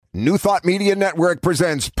New Thought Media Network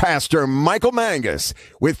presents Pastor Michael Mangus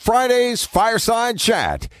with Friday's Fireside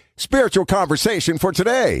Chat, spiritual conversation for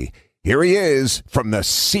today. Here he is from the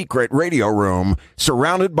secret radio room,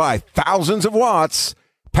 surrounded by thousands of watts,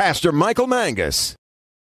 Pastor Michael Mangus.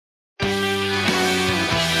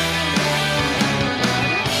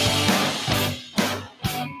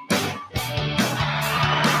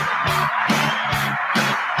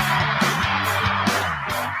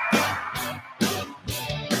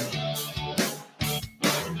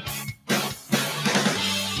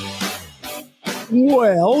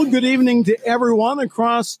 Well, good evening to everyone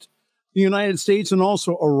across the United States and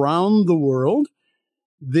also around the world.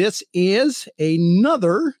 This is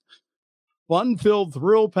another fun-filled,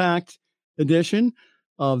 thrill-packed edition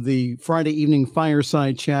of the Friday evening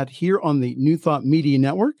Fireside Chat here on the New Thought Media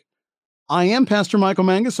Network. I am Pastor Michael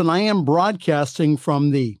Mangus, and I am broadcasting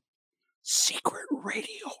from the secret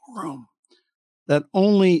radio room that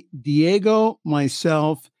only Diego,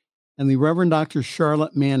 myself, and the Reverend Dr.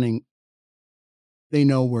 Charlotte Manning, they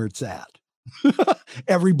know where it's at.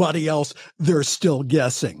 Everybody else, they're still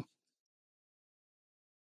guessing.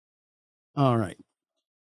 All right.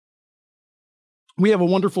 We have a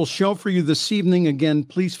wonderful show for you this evening. Again,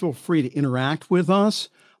 please feel free to interact with us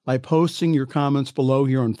by posting your comments below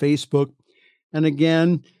here on Facebook. And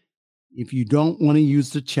again, if you don't want to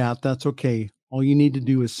use the chat, that's okay. All you need to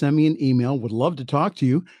do is send me an email. Would love to talk to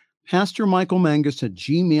you.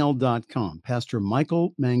 PastorMichaelMangus@gmail.com.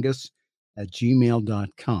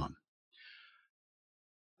 PastorMichaelMangus@gmail.com.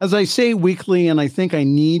 As I say weekly, and I think I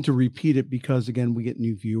need to repeat it because, again, we get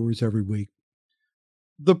new viewers every week.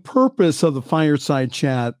 The purpose of the Fireside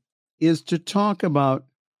Chat is to talk about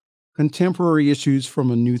contemporary issues from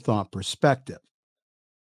a New Thought perspective.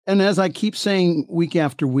 And as I keep saying week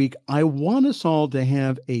after week, I want us all to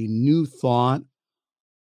have a new thought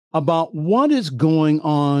about what is going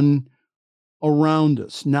on around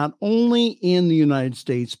us, not only in the United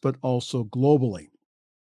States, but also globally.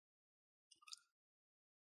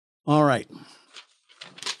 All right.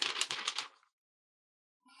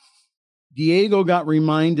 Diego got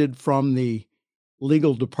reminded from the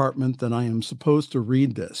legal department that I am supposed to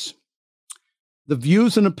read this. The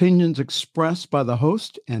views and opinions expressed by the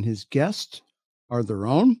host and his guests are their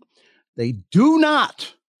own. They do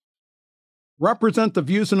not represent the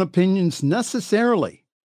views and opinions necessarily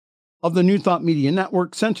of the New Thought Media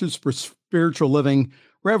Network, Centers for Spiritual Living,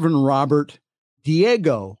 Reverend Robert,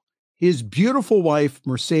 Diego, his beautiful wife,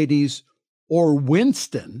 Mercedes, or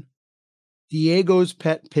Winston, Diego's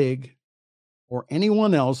pet pig, or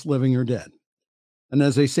anyone else living or dead. And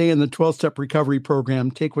as they say in the 12-step recovery program,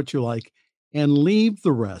 take what you like and leave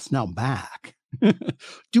the rest. Now back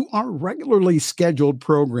to our regularly scheduled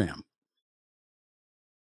program.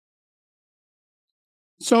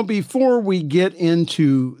 So before we get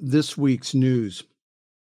into this week's news,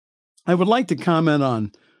 I would like to comment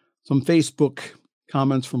on some Facebook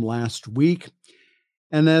comments from last week.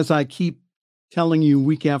 And as I keep telling you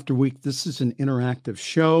week after week, this is an interactive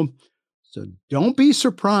show. So don't be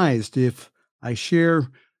surprised if I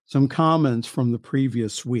share some comments from the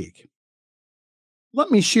previous week.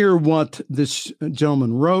 Let me share what this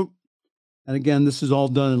gentleman wrote. And again, this is all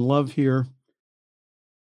done in love here.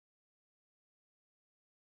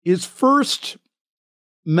 His first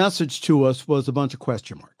message to us was a bunch of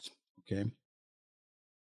question marks. Okay.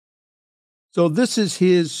 So this is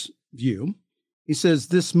his view. He says,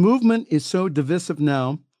 this movement is so divisive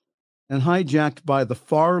now and hijacked by the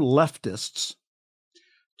far leftists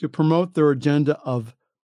to promote their agenda of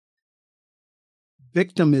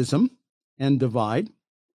victimism and divide.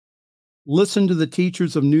 Listen to the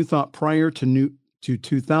teachers of New Thought prior to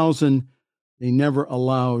 2000. They never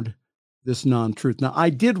allowed this non-truth. Now,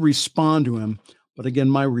 I did respond to him, but again,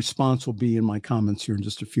 my response will be in my comments here in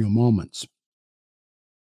just a few moments.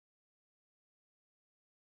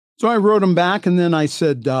 So I wrote him back, and then I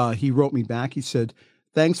said, he wrote me back. He said,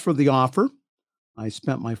 thanks for the offer. I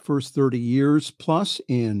spent my first 30 years plus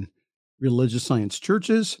in religious science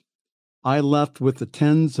churches. I left with the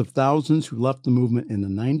tens of thousands who left the movement in the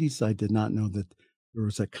 90s. I did not know that there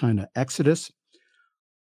was a kind of exodus.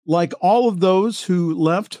 Like all of those who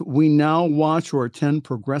left, we now watch or attend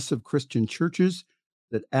progressive Christian churches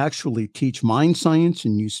that actually teach mind science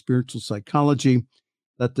and use spiritual psychology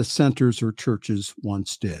that the centers or churches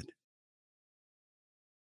once did.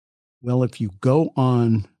 Well, if you go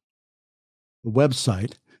on the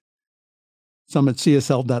website,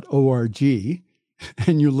 summitcsl.org,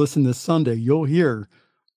 and you listen this Sunday, you'll hear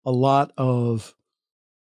a lot of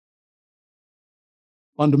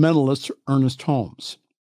fundamentalist Ernest Holmes.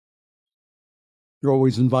 You're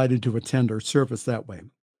always invited to attend our service that way.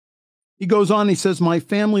 He goes on, he says, my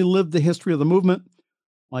family lived the history of the movement.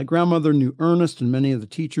 My grandmother knew Ernest and many of the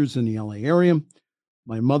teachers in the LA area.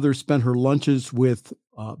 My mother spent her lunches with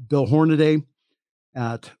Bill Hornaday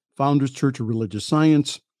at Founders Church of Religious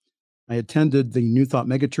Science. I attended the New Thought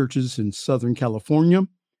megachurches in Southern California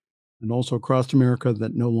and also across America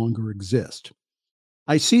that no longer exist.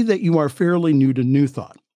 I see that you are fairly new to New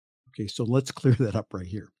Thought. Okay, so let's clear that up right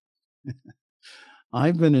here.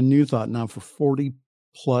 I've been in New Thought now for 40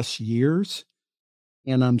 plus years,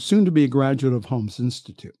 and I'm soon to be a graduate of Holmes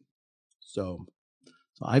Institute. So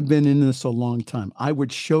I've been in this a long time. I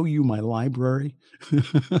would show you my library.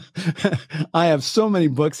 I have so many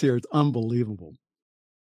books here. It's unbelievable.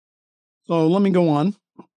 So let me go on.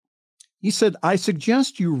 He said, I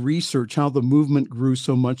suggest you research how the movement grew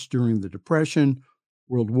so much during the Depression,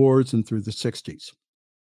 World Wars, and through the 60s.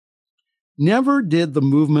 Never did the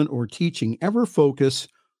movement or teaching ever focus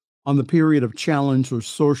on the period of challenge or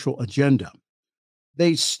social agenda.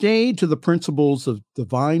 They stayed to the principles of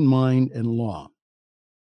divine mind and law.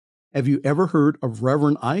 Have you ever heard of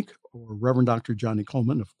Reverend Ike, or Reverend Dr. Johnny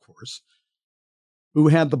Coleman, of course, who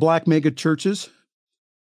had the black mega churches?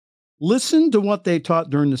 Listen to what they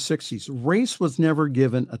taught during the 60s. Race was never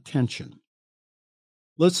given attention.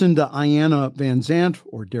 Listen to Ayanna Van Zandt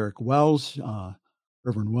or Derek Wells.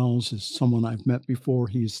 Reverend Wells is someone I've met before.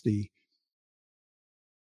 He's the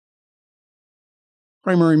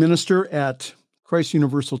primary minister at Christ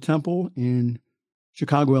Universal Temple in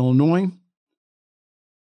Chicago, Illinois,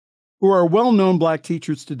 who are well-known black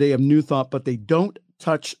teachers today of New Thought, but they don't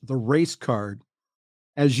touch the race card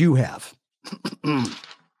as you have.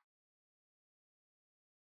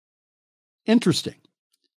 Interesting.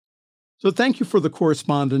 So thank you for the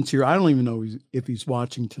correspondence here. I don't even know if he's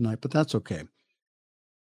watching tonight, but that's okay.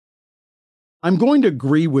 I'm going to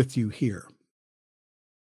agree with you here.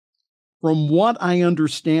 From what I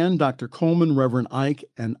understand, Dr. Coleman, Reverend Ike,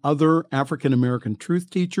 and other African-American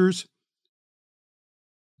truth teachers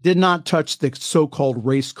did not touch the so-called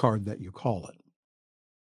race card that you call it.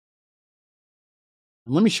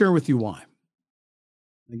 And let me share with you why.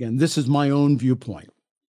 Again, this is my own viewpoint.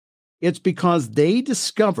 It's because they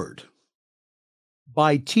discovered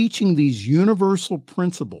by teaching these universal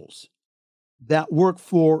principles that work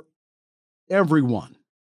for everyone,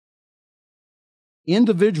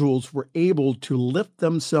 individuals were able to lift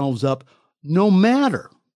themselves up no matter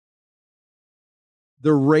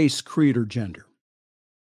their race, creed, or gender.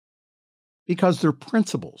 Because they're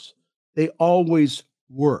principles, they always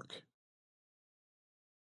work.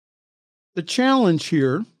 The challenge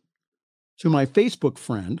here to my Facebook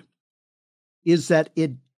friend is that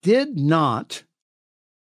it did not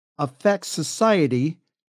affect society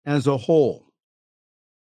as a whole.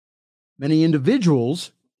 Many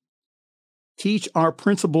individuals teach our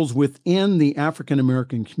principles within the African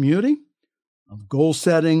American community of goal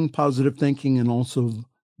setting, positive thinking, and also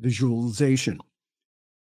visualization.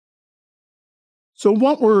 So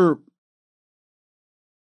what we're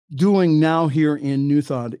doing now here in New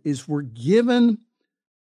Thought is we're given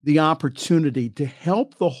the opportunity to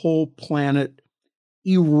help the whole planet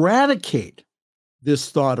eradicate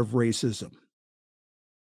this thought of racism.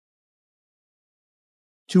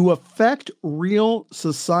 To affect real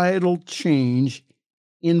societal change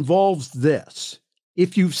involves this.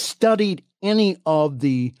 If you've studied any of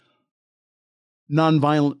the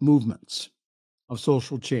nonviolent movements of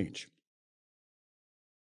social change,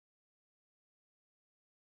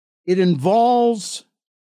 it involves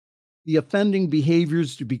the offending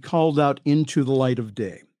behaviors to be called out into the light of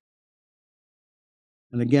day.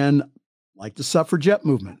 And again, like the suffragette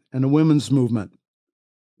movement and the women's movement,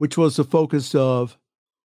 which was the focus of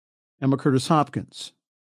Emma Curtis Hopkins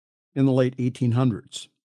in the late 1800s,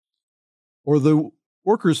 or the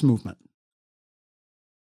workers' movement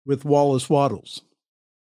with Wallace Wattles.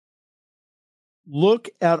 Look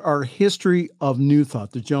at our history of New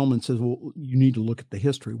Thought. The gentleman says, well, you need to look at the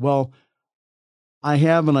history. Well, I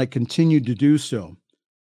have, and I continue to do so.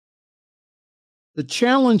 The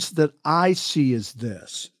challenge that I see is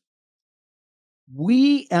this.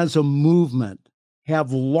 We as a movement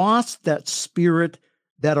have lost that spirit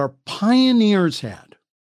that our pioneers had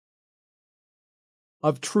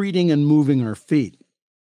of treating and moving our feet.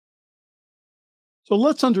 So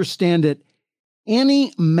let's understand that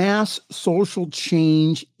any mass social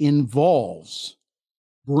change involves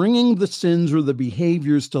bringing the sins or the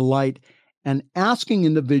behaviors to light and asking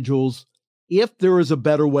individuals if there is a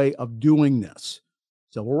better way of doing this.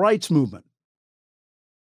 Civil rights movement,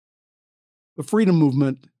 the freedom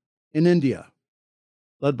movement in India,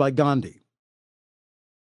 led by Gandhi,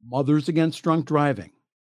 Mothers Against Drunk Driving,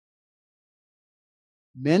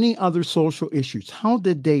 many other social issues. How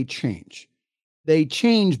did they change? They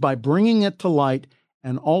changed by bringing it to light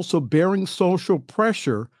and also bearing social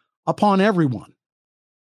pressure upon everyone.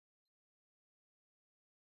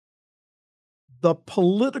 The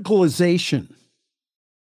politicalization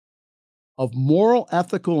of moral,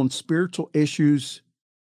 ethical, and spiritual issues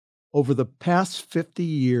over the past 50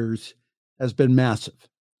 years has been massive.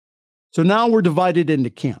 So now we're divided into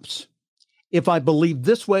camps. If I believe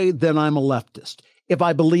this way, then I'm a leftist. If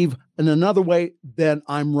I believe in another way, then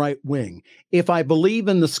I'm right wing. If I believe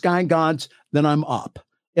in the sky gods, then I'm up.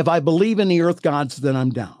 If I believe in the earth gods, then I'm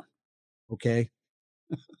down. Okay?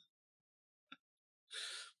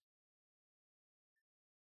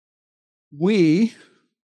 We,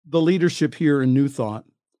 the leadership here in New Thought,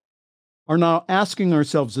 are now asking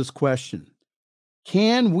ourselves this question.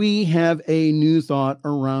 Can we have a new thought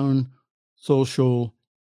around social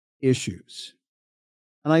issues?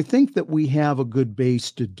 And I think that we have a good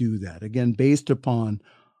base to do that, again, based upon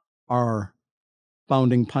our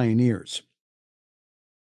founding pioneers.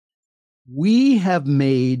 We have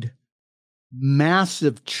made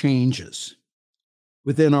massive changes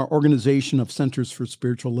within our organization of Centers for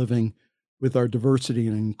Spiritual Living with our Diversity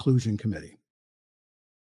and Inclusion Committee.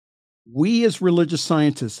 We as religious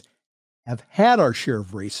scientists have had our share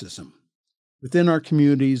of racism within our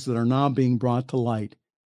communities that are now being brought to light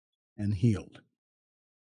and healed.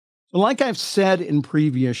 So like I've said in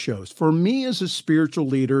previous shows, for me as a spiritual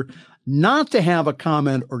leader, not to have a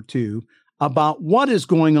comment or two about what is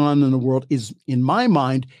going on in the world is, in my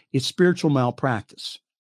mind, is spiritual malpractice.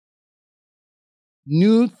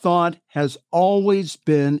 New Thought has always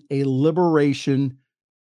been a liberation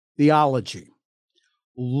theology.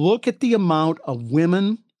 Look at the amount of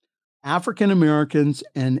women, African Americans,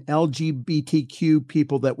 and LGBTQ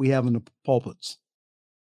people that we have in the pulpits.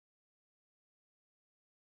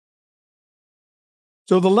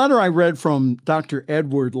 So the letter I read from Dr.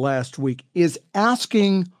 Edward last week is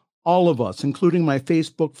asking all of us, including my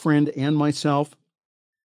Facebook friend and myself,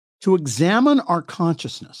 to examine our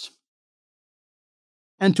consciousness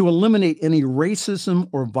and to eliminate any racism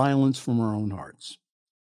or violence from our own hearts.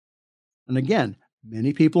 And again,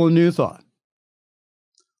 many people in New Thought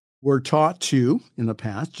were taught to, in the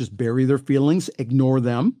past, just bury their feelings, ignore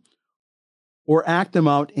them, or act them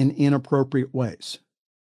out in inappropriate ways.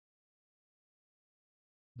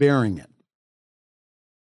 Bearing it.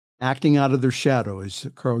 Acting out of their shadow, as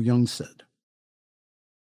Carl Jung said.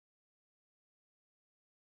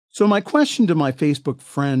 So my question to my Facebook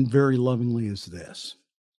friend very lovingly is this.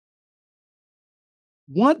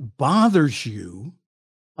 What bothers you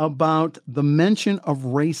about the mention of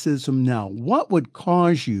racism now? What would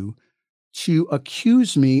cause you to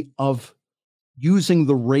accuse me of using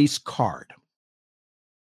the race card?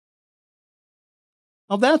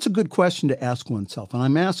 Now, that's a good question to ask oneself, and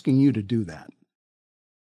I'm asking you to do that.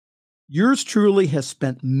 Yours truly has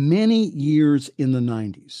spent many years in the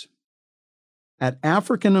 90s at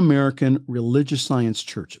African American religious science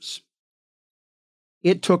churches.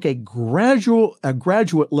 It took a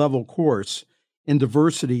graduate level course in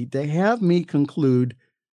diversity to have me conclude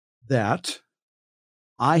that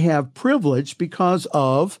I have privilege because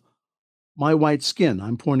of my white skin.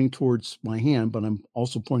 I'm pointing towards my hand, but I'm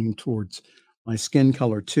also pointing towards my skin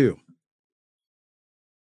color too.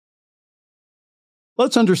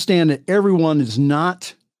 Let's understand that everyone is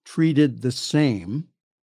not treated the same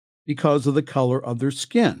because of the color of their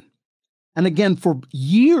skin. And again, for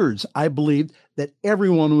years, I believed that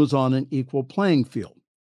everyone was on an equal playing field.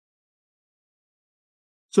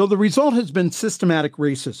 So the result has been systematic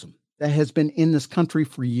racism that has been in this country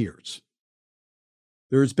for years.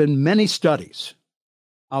 There's been many studies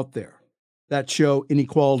out there that show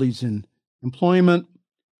inequalities in employment,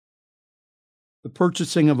 the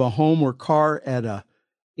purchasing of a home or car at an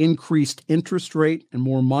increased interest rate and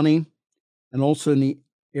more money, and also in the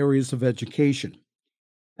areas of education.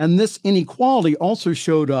 And this inequality also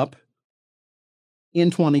showed up in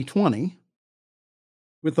 2020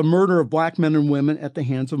 with the murder of Black men and women at the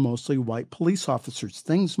hands of mostly white police officers.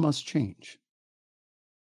 Things must change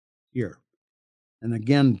here. And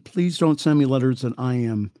again, please don't send me letters that I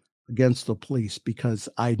am against the police, because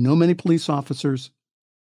I know many police officers.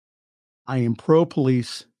 I am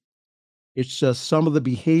pro-police. It's just some of the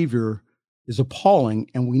behavior is appalling,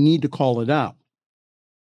 and we need to call it out.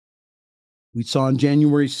 We saw on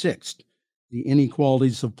January 6th the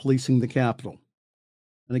inequalities of policing the Capitol.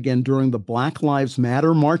 And again, during the Black Lives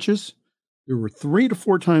Matter marches, there were 3 to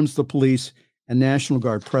 4 times the police and National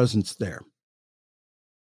Guard presence there.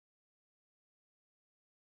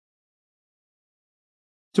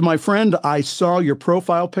 To my friend, I saw your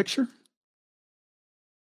profile picture.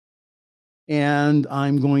 And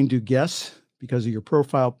I'm going to guess, because of your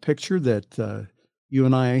profile picture, that you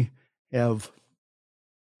and I have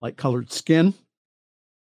light-colored skin.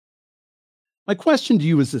 My question to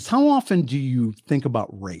you is this: how often do you think about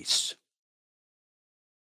race?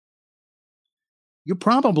 You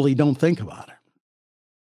probably don't think about it.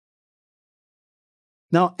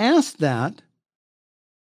 Now, ask that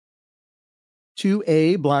to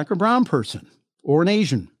a Black or brown person or an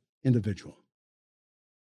Asian individual.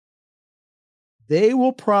 They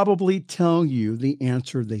will probably tell you the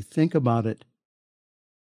answer. They think about it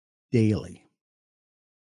daily.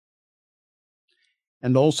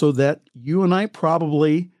 And also that you and I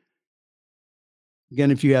probably,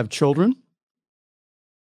 again, if you have children,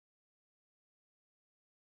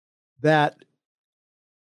 that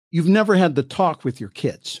you've never had the talk with your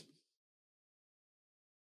kids.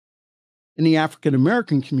 In the African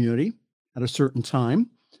American community, at a certain time,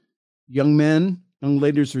 young men, young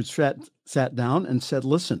ladies are sat down and said,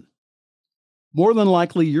 listen, more than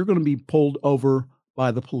likely you're going to be pulled over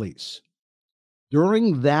by the police.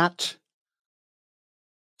 During that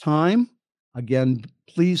time, again,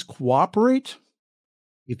 please cooperate.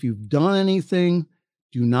 If you've done anything,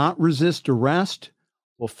 do not resist arrest.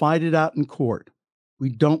 We'll fight it out in court. We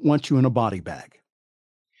don't want you in a body bag.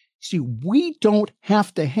 See, we don't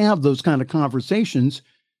have to have those kind of conversations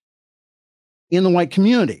in the white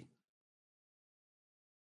community.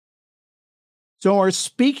 So our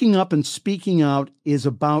speaking up and speaking out is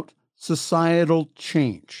about societal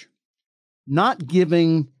change, not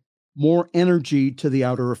giving more energy to the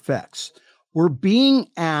outer effects. We're being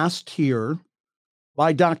asked here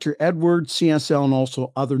by Dr. Edwards, CSL, and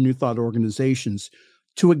also other New Thought organizations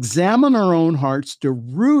to examine our own hearts, to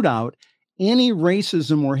root out any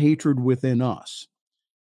racism or hatred within us.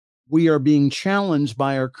 We are being challenged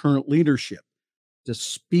by our current leadership to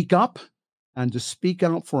speak up and to speak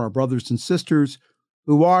out for our brothers and sisters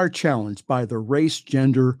who are challenged by their race,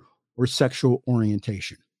 gender, or sexual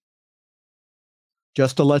orientation.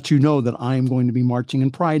 Just to let you know that I am going to be marching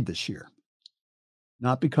in Pride this year.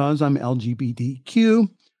 Not because I'm LGBTQ,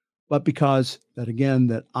 but because that, again,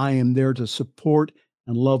 that I am there to support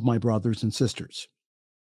and love my brothers and sisters.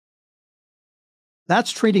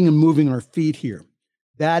 That's trading and moving our feet here.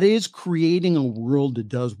 That is creating a world that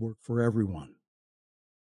does work for everyone.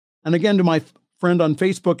 And again, to my friend on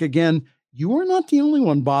Facebook, again, you are not the only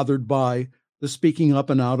one bothered by the speaking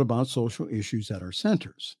up and out about social issues at our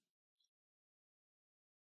centers.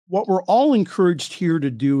 What we're all encouraged here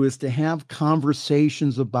to do is to have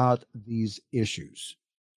conversations about these issues.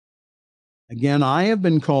 Again, I have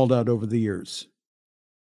been called out over the years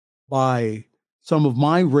by some of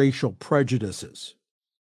my racial prejudices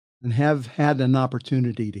and have had an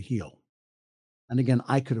opportunity to heal. And again,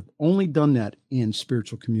 I could have only done that in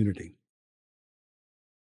spiritual community.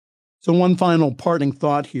 So one final parting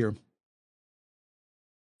thought here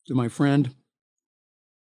to my friend.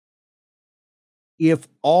 If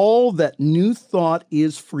all that New Thought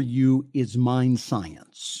is for you is mind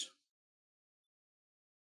science,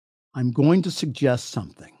 I'm going to suggest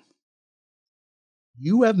something.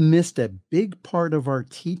 You have missed a big part of our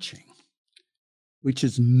teaching, which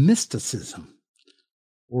is mysticism,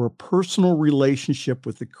 or a personal relationship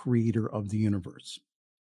with the creator of the universe.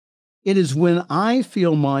 It is when I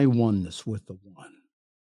feel my oneness with the one,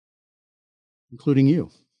 including you,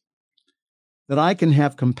 that I can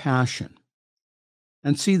have compassion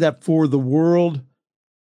and see that for the world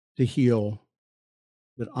to heal,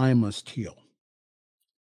 that I must heal.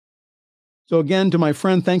 So again, to my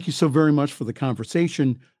friend, thank you so very much for the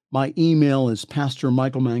conversation. My email is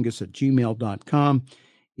pastormichaelmangus@gmail.com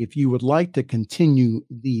if you would like to continue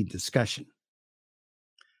the discussion.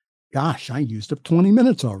 Gosh, I used up 20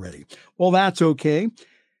 minutes already. Well, that's okay,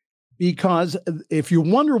 because if you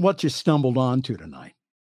wonder what you stumbled onto tonight,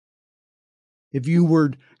 if you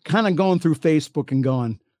were kind of going through Facebook and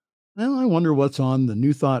going, well, I wonder what's on the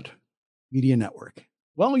New Thought Media Network.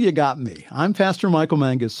 Well, you got me. I'm Pastor Michael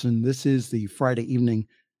Mangus, and this is the Friday evening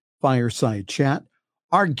Fireside Chat.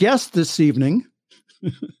 Our guest this evening,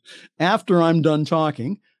 after I'm done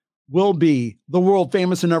talking, will be the world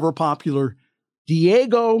famous and ever popular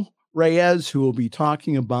Diego Reyes, who will be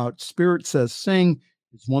talking about Spirit Says Sing,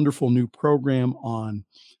 his wonderful new program on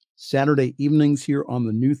Saturday evenings here on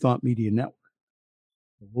the New Thought Media Network.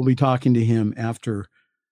 We'll be talking to him after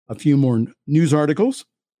a few more news articles.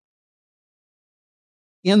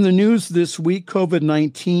 In the news this week,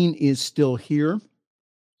 COVID-19 is still here.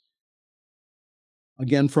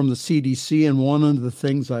 Again, from the CDC, and one of the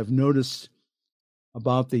things I've noticed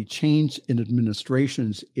about the change in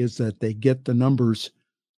administrations is that they get the numbers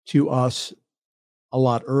to us a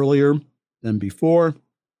lot earlier than before.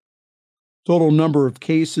 Total number of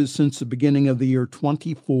cases since the beginning of the year,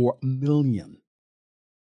 24 million.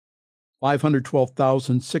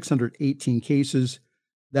 512,618 cases.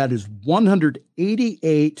 That is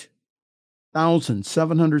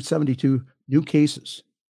 188,772 new cases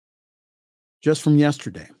just from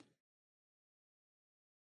yesterday.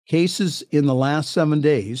 Cases in the last 7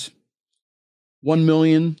 days,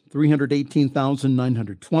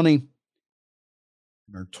 1,318,920.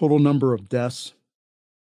 And our total number of deaths,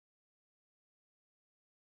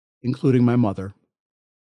 including my mother,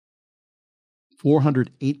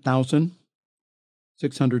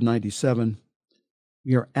 408,697.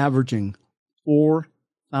 We are averaging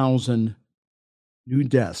 4,000 new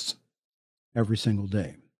deaths every single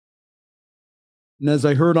day. And as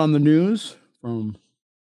I heard on the news from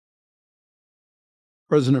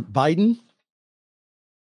President Biden,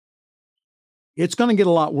 it's going to get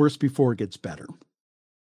a lot worse before it gets better.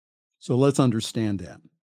 So let's understand that.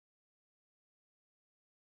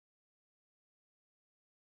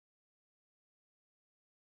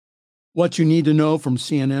 What you need to know from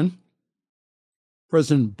CNN: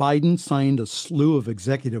 President Biden signed a slew of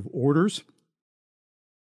executive orders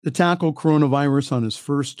to tackle coronavirus on his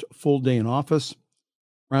first full day in office,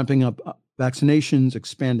 ramping up vaccinations,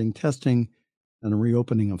 expanding testing, and a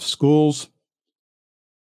reopening of schools.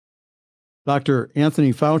 Dr.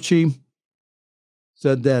 Anthony Fauci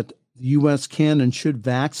said that the U.S. can and should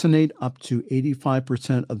vaccinate up to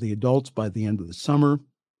 85% of the adults by the end of the summer.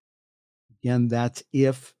 Again, that's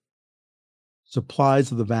if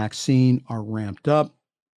supplies of the vaccine are ramped up.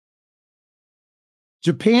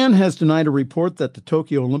 Japan has denied a report that the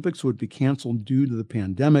Tokyo Olympics would be canceled due to the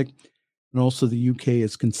pandemic. And also the UK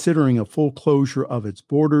is considering a full closure of its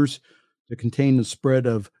borders to contain the spread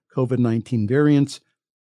of COVID-19 variants,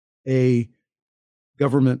 a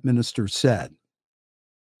government minister said.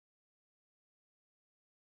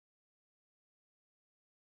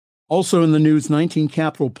 Also in the news, 19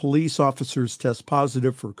 Capitol police officers test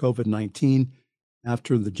positive for COVID-19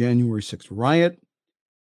 after the January 6th riot.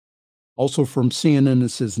 Also from CNN, it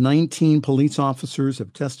says 19 police officers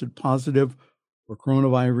have tested positive for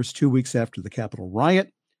coronavirus 2 weeks after the Capitol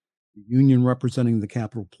riot. The union representing the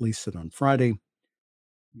Capitol Police said on Friday.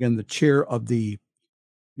 Again, the chair of the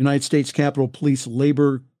United States Capitol Police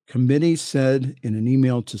Labor Committee said in an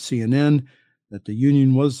email to CNN that the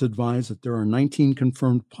union was advised that there are 19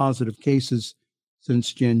 confirmed positive cases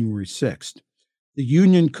since January 6th. The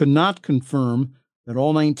union could not confirm that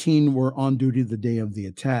all 19 were on duty the day of the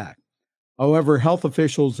attack. However, health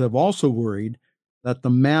officials have also worried that the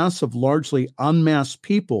mass of largely unmasked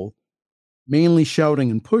people, mainly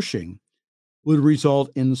shouting and pushing, would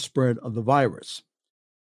result in the spread of the virus.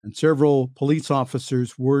 And several police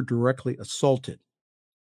officers were directly assaulted.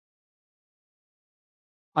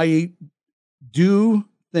 I do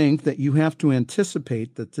think that you have to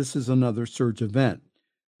anticipate that this is another surge event.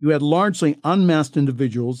 You had largely unmasked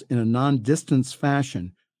individuals in a non-distance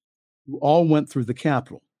fashion who all went through the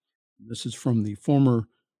Capitol. This is from the former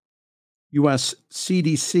U.S.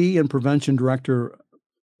 CDC and Prevention Director,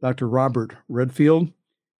 Dr. Robert Redfield.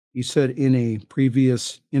 He said in a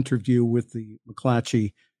previous interview with the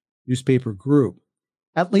McClatchy newspaper group,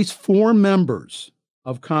 at least 4 members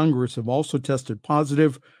of Congress have also tested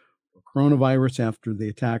positive for coronavirus after the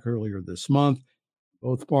attack earlier this month.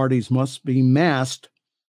 Both parties must be masked.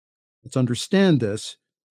 Let's understand this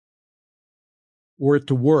for it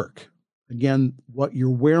to work. Again, what you're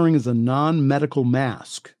wearing is a non-medical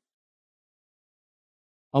mask,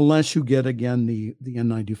 unless you get, again, the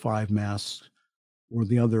N95 masks or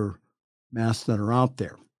the other masks that are out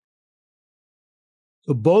there.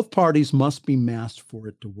 So both parties must be masked for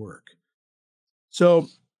it to work. So,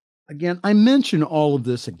 again, I mention all of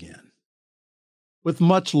this again with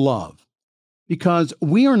much love because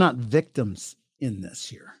we are not victims in this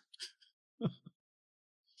here.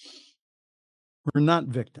 We're not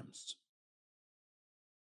victims.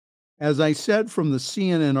 As I said from the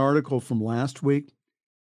CNN article from last week,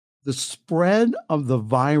 the spread of the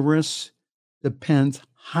virus depends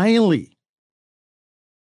highly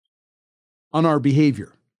on our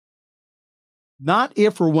behavior. Not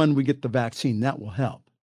if or when we get the vaccine, that will help.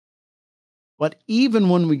 But even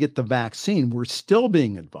when we get the vaccine, we're still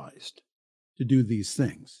being advised to do these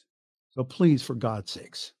things. So please, for God's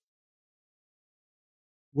sakes,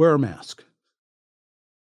 wear a mask.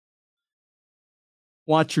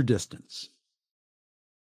 Watch your distance.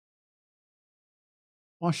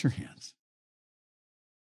 Wash your hands.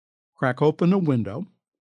 Crack open a window.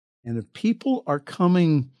 And if people are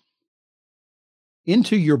coming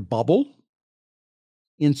into your bubble,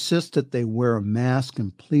 insist that they wear a mask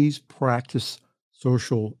and please practice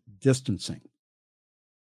social distancing.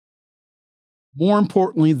 More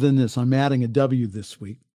importantly than this, I'm adding a W this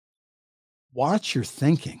week. Watch your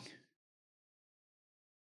thinking.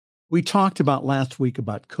 We talked about last week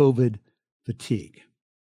about COVID fatigue,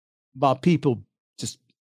 about people just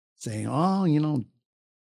saying, oh,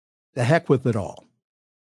 the heck with it all.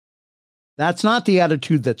 That's not the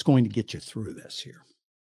attitude that's going to get you through this here.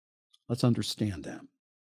 Let's understand that.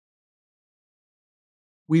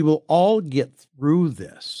 We will all get through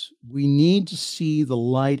this. We need to see the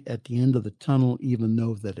light at the end of the tunnel, even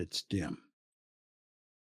though that it's dim.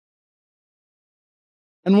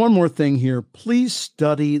 And one more thing here, please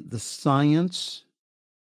study the science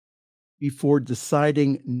before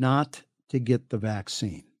deciding not to get the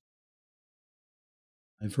vaccine.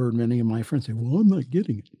 I've heard many of my friends say, well, I'm not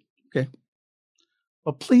getting it. Okay.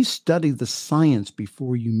 But please study the science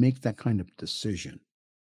before you make that kind of decision.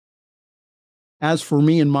 As for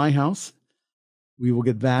me and my house, we will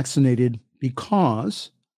get vaccinated because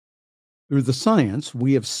through the science,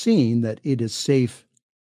 we have seen that it is safe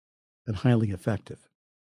and highly effective.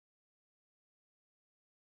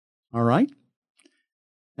 All right.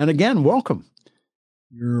 And again, welcome.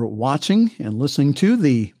 You're watching and listening to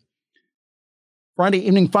the Friday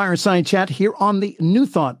Evening Fireside Chat here on the New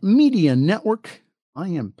Thought Media Network. I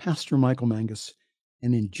am Pastor Michael Mangus,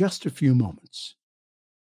 and in just a few moments,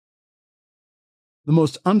 the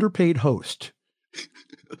most underpaid host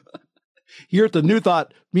here at the New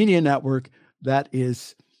Thought Media Network, that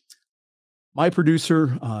is my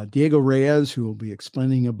producer, Diego Reyes, who will be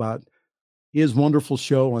explaining about his wonderful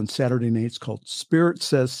show on Saturday nights called Spirit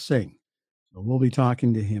Says Sing. So we'll be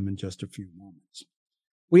talking to him in just a few moments.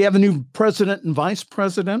 We have a new president and vice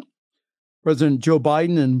president. President Joe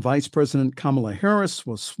Biden and Vice President Kamala Harris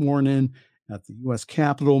was sworn in at the U.S.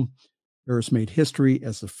 Capitol. Harris made history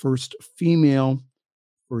as the first female,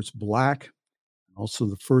 first Black, and also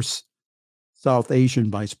the first South Asian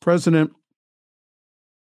vice president.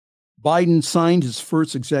 Biden signed his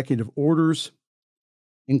first executive orders,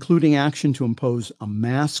 including action to impose a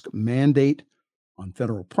mask mandate on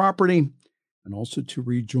federal property and also to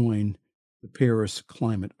rejoin the Paris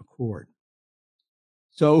Climate Accord.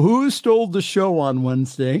 So who stole the show on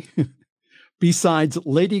Wednesday besides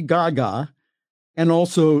Lady Gaga and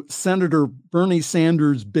also Senator Bernie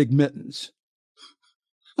Sanders' big mittens?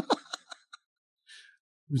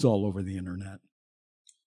 Who's all over the internet.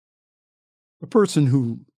 The person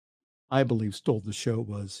who I believe stole the show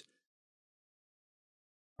was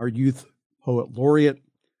our youth poet laureate,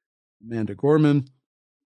 Amanda Gorman.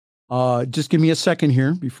 Just give me a second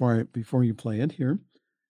here before you play it here.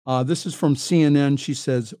 This is from CNN. She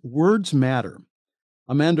says, words matter.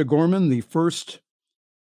 Amanda Gorman, the first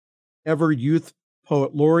ever youth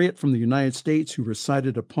poet laureate from the United States who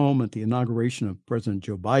recited a poem at the inauguration of President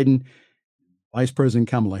Joe Biden, Vice President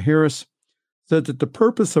Kamala Harris, said that the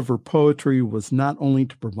purpose of her poetry was not only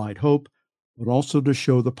to provide hope, but also to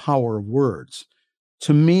show the power of words.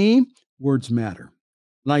 To me, words matter.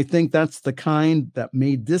 And I think that's the kind that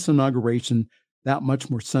made this inauguration that much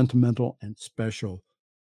more sentimental and special,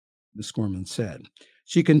 Ms. Gorman said.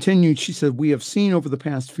 She continued, she said, we have seen over the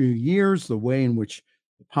past few years the way in which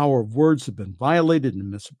the power of words have been violated and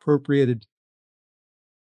misappropriated.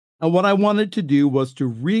 And what I wanted to do was to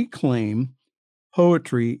reclaim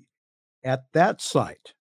poetry at that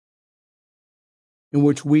site in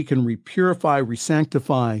which we can repurify,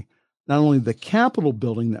 resanctify not only the Capitol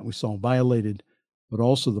building that we saw violated, but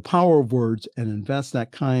also the power of words and invest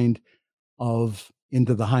that kind of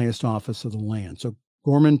into the highest office of the land. So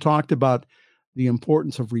Gorman talked about the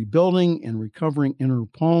importance of rebuilding and recovering in her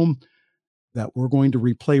poem that we're going to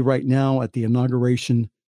replay right now at the inauguration,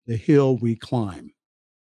 The Hill We Climb.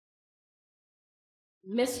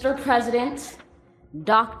 Mr. President,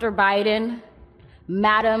 Dr. Biden,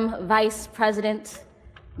 Madam Vice President,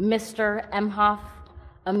 Mr. Emhoff,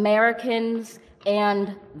 Americans,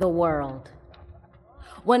 and the world.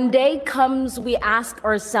 When day comes, we ask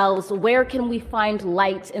ourselves, where can we find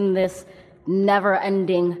light in this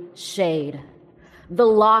never-ending shade? The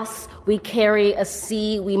loss we carry, a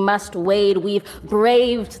sea we must wade. We've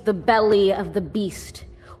braved the belly of the beast.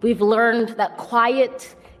 We've learned that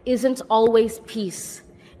quiet isn't always peace.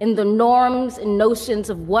 In the norms and notions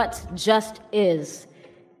of what just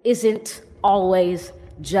isn't always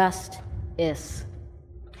just is.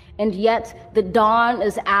 And yet the dawn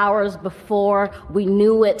is hours before we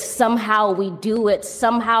knew it. Somehow we do it.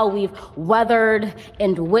 Somehow we've weathered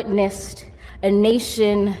and witnessed a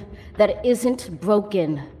nation that isn't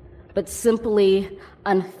broken, but simply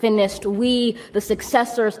unfinished. We, the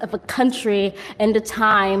successors of a country and a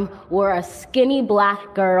time where a skinny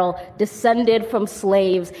Black girl descended from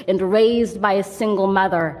slaves and raised by a single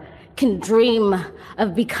mother can dream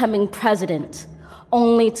of becoming president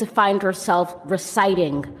only to find herself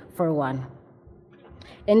reciting for one.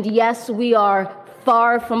 And yes, we are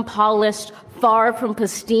far from polished, far from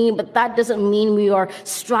pristine, but that doesn't mean we are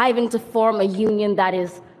striving to form a union that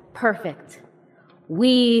is perfect.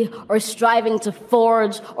 We are striving to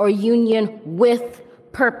forge our union with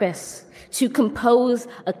purpose, to compose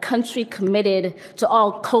a country committed to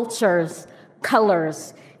all cultures,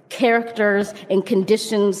 colors, characters, and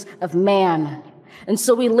conditions of man. And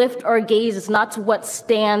so we lift our gazes not to what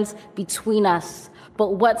stands between us,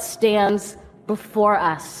 but what stands before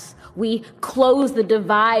us. We close the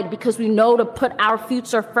divide because we know to put our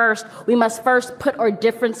future first, we must first put our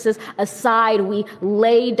differences aside. We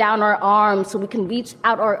lay down our arms so we can reach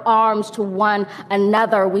out our arms to one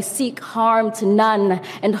another. We seek harm to none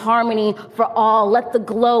and harmony for all. Let the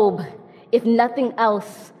globe, if nothing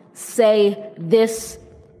else, say this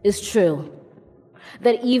is true.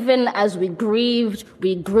 That even as we grieved,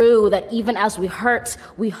 we grew, that even as we hurt,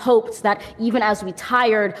 we hoped, that even as we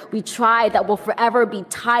tired, we tried, that we'll forever be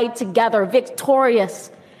tied together, victorious,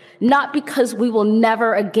 not because we will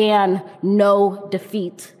never again know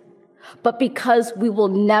defeat, but because we will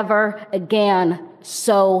never again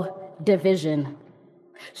sow division.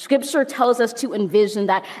 Scripture tells us to envision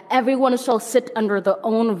that everyone shall sit under their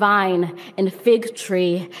own vine and fig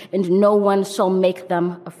tree, and no one shall make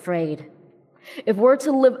them afraid. If we're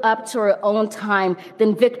to live up to our own time,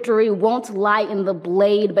 then victory won't lie in the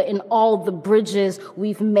blade, but in all the bridges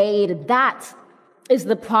we've made. That is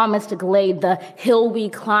the promised glade, the hill we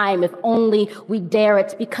climb, if only we dare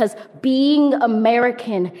it, because being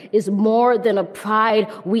American is more than a pride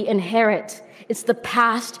we inherit. It's the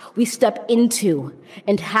past we step into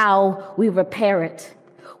and how we repair it.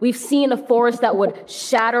 We've seen a force that would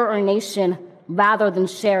shatter our nation rather than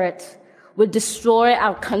share it, would destroy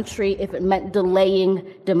our country if it meant delaying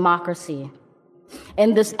democracy.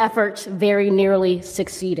 And this effort very nearly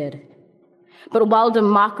succeeded. But while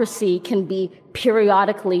democracy can be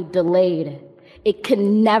periodically delayed, it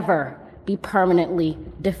can never be permanently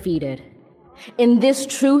defeated. In this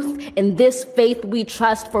truth, in this faith we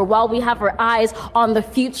trust, for while we have our eyes on the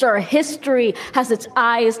future, history has its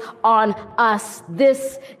eyes on us.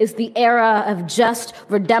 This is the era of just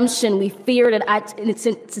redemption. We feared it at its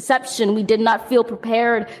inception. We did not feel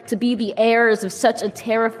prepared to be the heirs of such a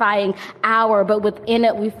terrifying hour, but within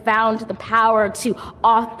it we found the power to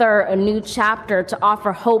author a new chapter, to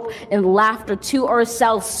offer hope and laughter to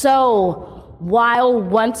ourselves. So, while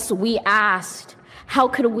once we asked, how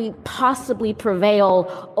could we possibly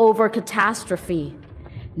prevail over catastrophe?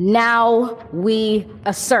 Now we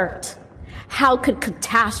assert, how could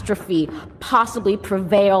catastrophe possibly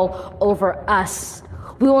prevail over us?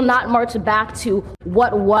 We will not march back to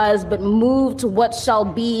what was, but move to what shall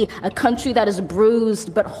be, a country that is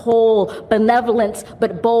bruised but whole, benevolent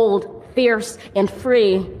but bold, fierce and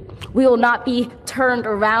free. We will not be turned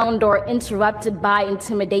around or interrupted by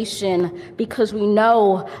intimidation, because we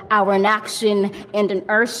know our inaction and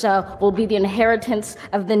inertia will be the inheritance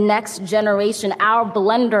of the next generation. Our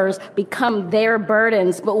blunders become their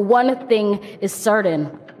burdens. But one thing is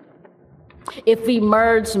certain: if we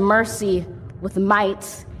merge mercy with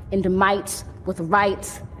might and might with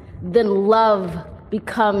right, then love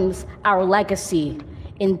becomes our legacy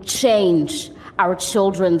and change our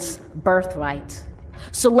children's birthright.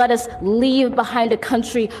 So let us leave behind a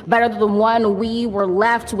country better than the one we were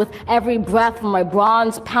left. With every breath from my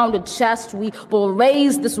bronze-pounded chest, we will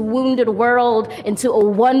raise this wounded world into a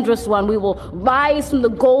wondrous one. We will rise from the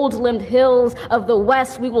gold-limbed hills of the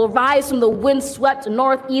West. We will rise from the wind-swept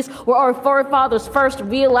Northeast, where our forefathers first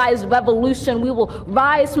realized revolution. We will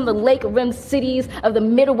rise from the lake-rimmed cities of the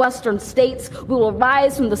Midwestern states. We will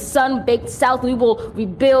rise from the sun-baked South. We will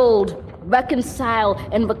rebuild, reconcile,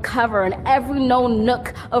 and recover in every known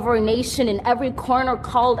nook of our nation, in every corner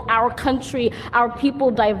called our country. Our people,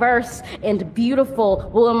 diverse and beautiful,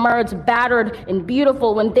 will emerge battered and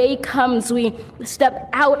beautiful. When day comes, we step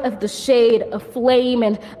out of the shade, aflame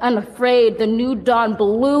and unafraid. The new dawn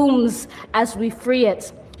blooms as we free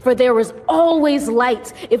it. For there is always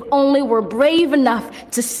light, if only we're brave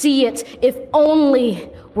enough to see it, if only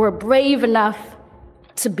we're brave enough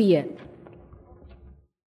to be it.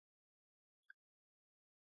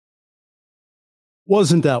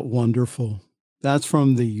 Wasn't that wonderful? That's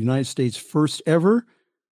from the United States' first ever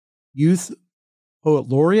Youth Poet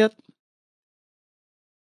Laureate,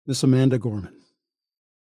 Miss Amanda Gorman.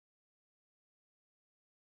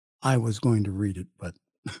 I was going to read it, but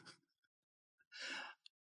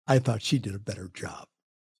I thought she did a better job.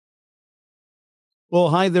 Well,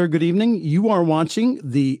 hi there. Good evening. You are watching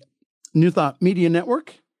the New Thought Media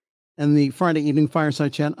Network. and the Friday evening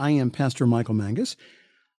Fireside Chat. I am Pastor Michael Mangus.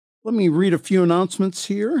 Let me read a few announcements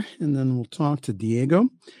here, and then we'll talk to Diego.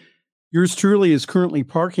 Yours truly is currently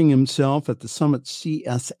parking himself at the Summit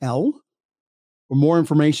CSL. For more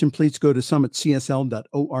information, please go to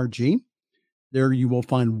summitcsl.org. There you will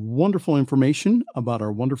find wonderful information about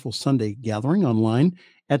our wonderful Sunday gathering online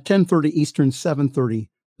at 10:30 Eastern, 7:30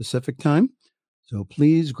 Pacific time. So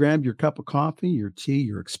please grab your cup of coffee, your tea,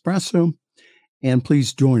 your espresso, and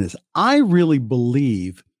please join us. I really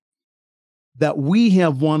believe that we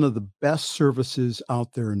have one of the best services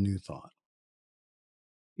out there in New Thought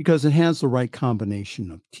because it has the right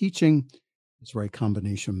combination of teaching, it's the right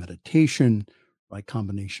combination of meditation, right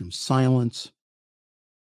combination of silence.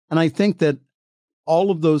 And I think that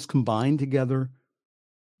all of those combined together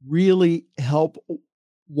really help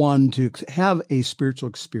one to have a spiritual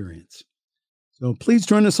experience. So please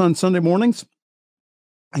join us on Sunday mornings.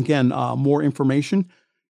 Again, more information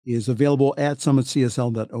is available at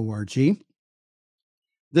summitcsl.org.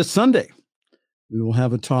 This Sunday, we will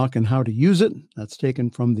have a talk on how to use it. That's taken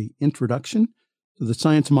from the introduction to the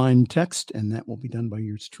Science Mind text, and that will be done by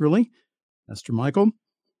yours truly, Pastor Michael.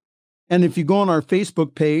 And if you go on our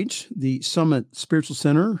Facebook page, the Summit Spiritual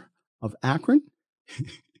Center of Akron,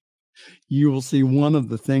 you will see one of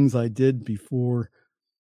the things I did before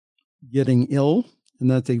getting ill, and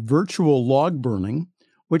that's a virtual log burning,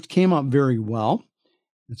 which came out very well.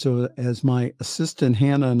 And so as my assistant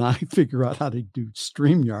Hannah and I figure out how to do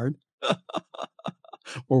StreamYard,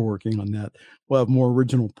 we're working on that. We'll have more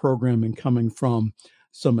original programming coming from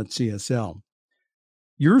Summit CSL.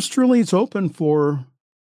 Yours truly is open for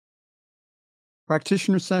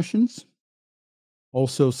practitioner sessions.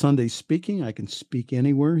 Also Sunday speaking. I can speak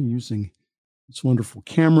anywhere using this wonderful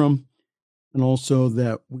camera. And also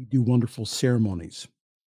that we do wonderful ceremonies.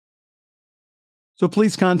 So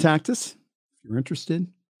please contact us if you're interested.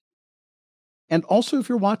 And also, if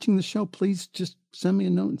you're watching the show, please just send me a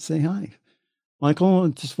note and say hi. Michael,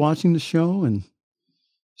 I'm just watching the show and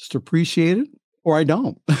just appreciate it, or I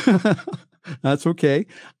don't. That's okay.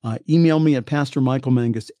 Email me at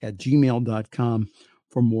pastormichaelmangus@gmail.com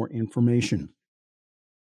for more information.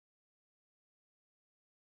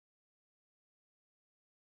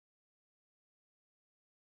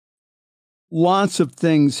 Lots of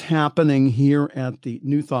things happening here at the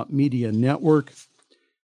New Thought Media Network.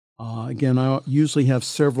 Again, I usually have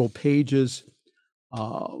several pages.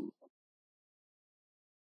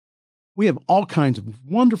 We have all kinds of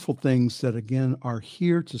wonderful things that, again, are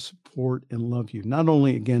here to support and love you. Not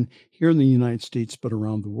only, again, here in the United States, but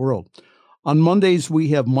around the world. On Mondays, we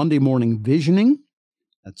have Monday Morning Visioning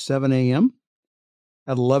at 7 a.m.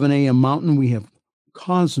 At 11 a.m. Mountain, we have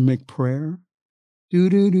Cosmic Prayer.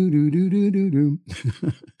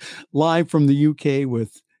 Live from the UK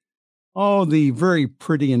with, the very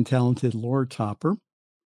pretty and talented Laura Topper.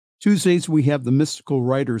 Tuesdays, we have the Mystical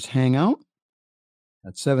Writers Hangout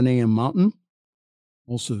at 7 a.m. Mountain.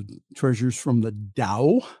 Also, Treasures from the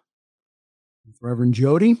Tao with Reverend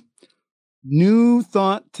Jody. New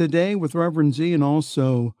Thought Today with Reverend Z and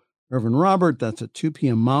also Reverend Robert. That's at 2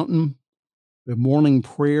 p.m. Mountain. We have morning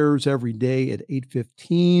prayers every day at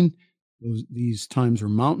 8:15. These times are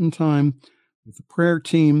Mountain Time with the prayer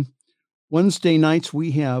team. Wednesday nights,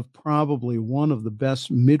 we have probably one of the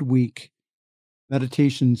best midweek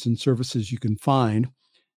meditations and services you can find.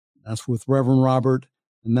 That's with Reverend Robert,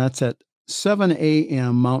 and that's at 7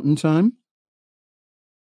 a.m. Mountain Time.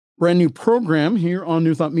 Brand new program here on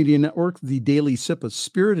New Thought Media Network, the Daily Sip of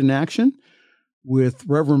Spirit in Action with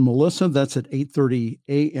Reverend Melissa. That's at 8:30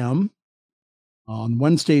 a.m. On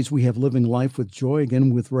Wednesdays, we have Living Life with Joy,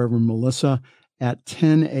 again with Reverend Melissa at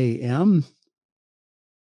 10 a.m.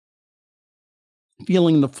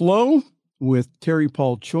 Feeling the Flow with Terry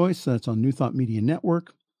Paul Choice. That's on New Thought Media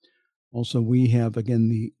Network. Also, we have, again,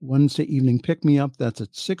 the Wednesday evening pick-me-up. That's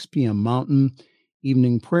at 6 p.m. Mountain.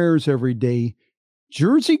 Evening prayers every day.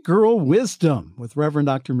 Jersey Girl Wisdom with Reverend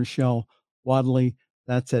Dr. Michelle Wadley.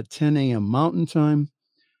 That's at 10 a.m. Mountain Time.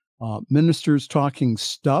 Ministers Talking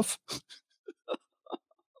Stuff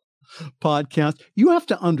podcast. You have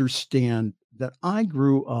to understand that I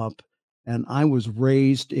grew up and I was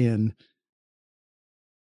raised in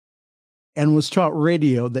and was taught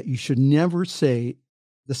radio that you should never say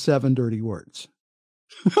the 7 dirty words.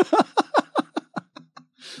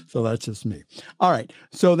 So that's just me. All right.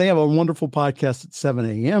 So they have a wonderful podcast at 7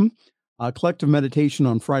 a.m. Collective meditation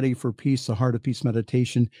on Friday for Peace, the Heart of Peace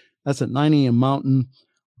meditation. That's at 9 a.m. Mountain.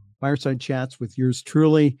 Fireside Chats with yours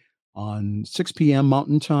truly on 6 p.m.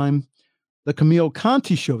 Mountain Time. The Camille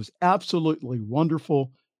Conti Show is absolutely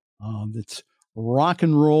wonderful. It's rock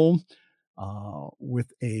and roll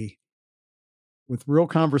with a with real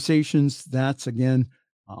conversations. That's again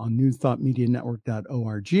on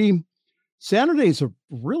newthoughtmedianetwork.org. Saturdays are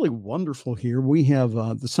really wonderful here. We have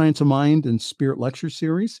the Science of Mind and Spirit lecture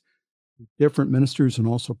series, different ministers and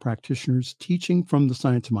also practitioners teaching from the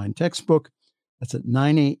Science of Mind textbook. That's at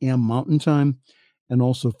 9 a.m. Mountain Time. And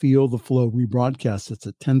also Feel the Flow rebroadcast. That's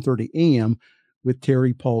at 10:30 a.m. with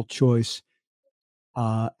Terry Paul Choice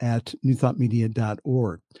at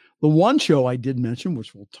newthoughtmedia.org. The one show I did mention,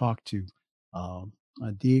 which we'll talk to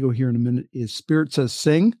Diego here in a minute, is Spirit Says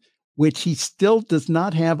Sing, which he still does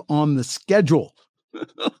not have on the schedule.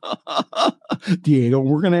 Diego,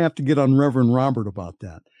 we're going to have to get on Reverend Robert about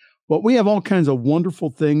that. But we have all kinds of wonderful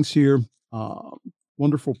things here,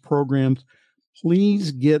 wonderful programs.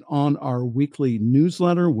 Please get on our weekly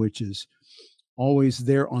newsletter, which is always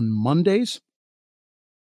there on Mondays.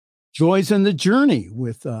 Joys in the Journey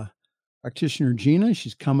with practitioner Gina.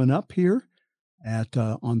 She's coming up here at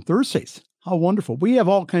on Thursdays. How wonderful. We have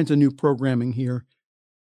all kinds of new programming here.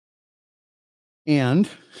 And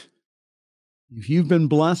if you've been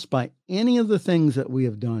blessed by any of the things that we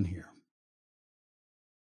have done here,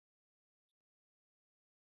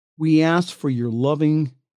 we ask for your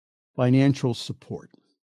loving financial support.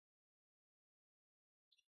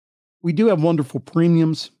 We do have wonderful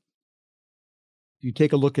premiums. If you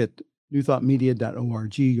take a look at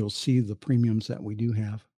newthoughtmedia.org, you'll see the premiums that we do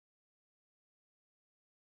have.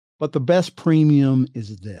 But the best premium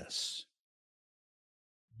is this.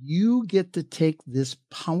 You get to take this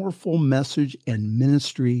powerful message and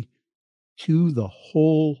ministry to the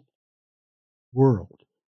whole world.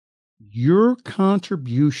 Your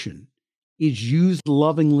contribution is used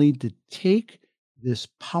lovingly to take this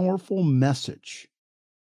powerful message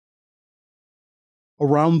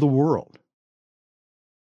around the world.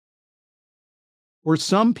 For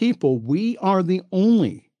some people, we are the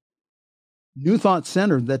only New Thought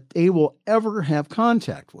Center that they will ever have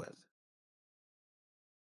contact with.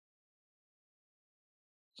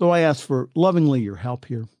 So I ask for lovingly your help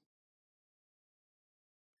here.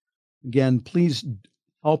 Again, please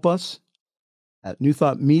help us at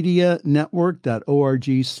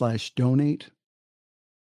newthoughtmedianetwork.org/donate.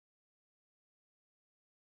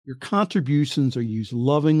 Your contributions are used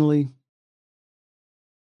lovingly,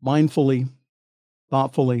 mindfully,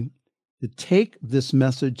 thoughtfully to take this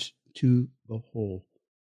message to the whole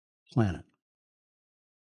planet.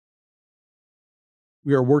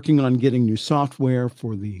 We are working on getting new software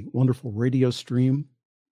for the wonderful radio stream,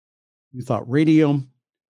 New Thought Radio.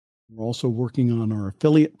 We're also working on our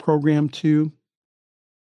affiliate program too.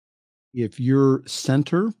 If your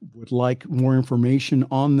center would like more information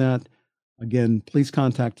on that, again, please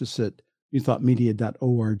contact us at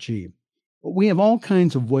newthoughtmedia.org. But we have all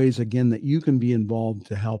kinds of ways, again, that you can be involved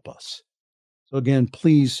to help us. So again,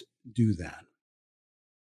 please do that.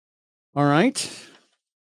 All right.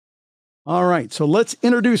 All right. So let's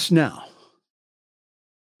introduce now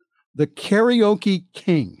the Karaoke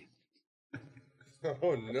King.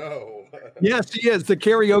 Oh, no. Yes, he is the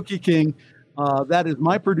Karaoke King. That is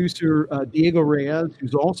my producer, Diego Reyes, who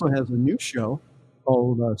also has a new show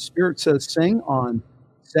called Spirit Says Sing on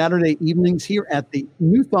Saturday evenings here at the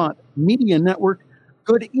New Thought Media Network.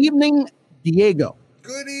 Good evening, Diego.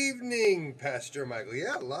 Good evening, Pastor Michael.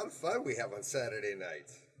 Yeah, a lot of fun we have on Saturday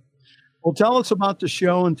nights. Well, tell us about the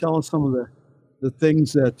show and tell us some of the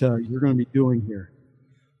things that you're going to be doing here.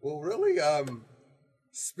 Well, really,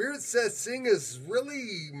 Spirit Says Sing is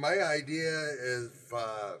really my idea of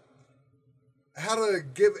how to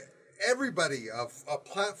give everybody a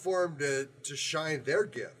platform to shine their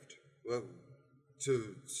gift,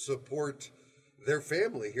 to support their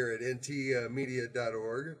family here at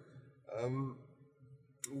ntmedia.org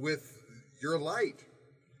with your light.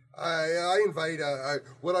 I invite,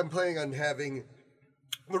 what I'm planning on having,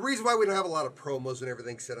 the reason why we don't have a lot of promos and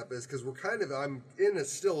everything set up is because I'm in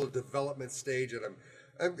still a development stage, and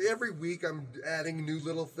every week I'm adding new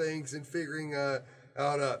little things and figuring out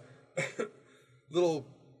little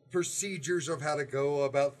procedures of how to go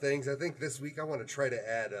about things. I think this week I want to try to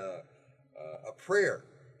add a prayer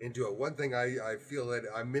into it. One thing I feel that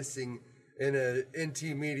I'm missing in an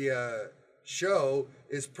NT Media show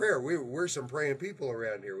is prayer. We're some praying people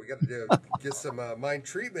around here. We got to get some mind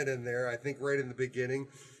treatment in there, I think, right in the beginning.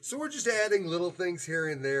 So we're just adding little things here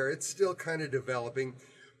and there. It's still kind of developing,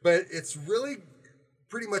 but it's really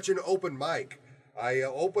pretty much an open mic. I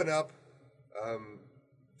open up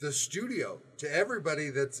the studio to everybody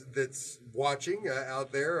that's watching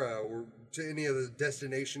out there, or to any of the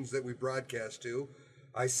destinations that we broadcast to.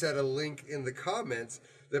 I set a link in the comments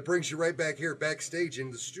that brings you right back here backstage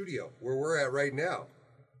in the studio where we're at right now.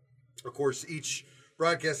 Of course, each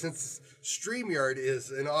broadcast, since StreamYard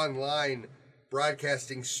is an online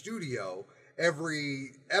broadcasting studio,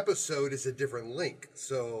 every episode is a different link.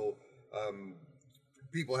 So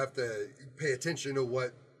people have to pay attention to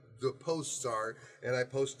what the posts are, and I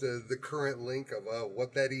post the current link of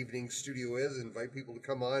what that evening studio is, invite people to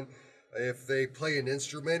come on. If they play an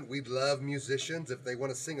instrument, we love musicians. If they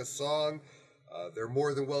want to sing a song, they're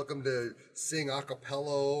more than welcome to sing a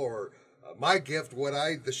cappella or my gift. What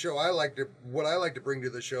I like to bring to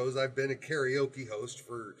the shows. I've been a karaoke host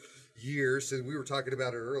for years, and we were talking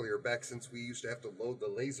about it earlier. Back since we used to have to load the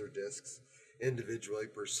laser discs individually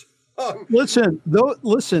per song.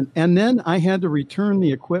 Listen, and then I had to return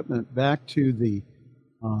the equipment back to the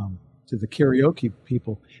karaoke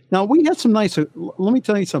people. Now we had some nice. Let me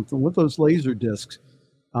tell you something. With those laser discs,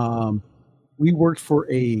 we worked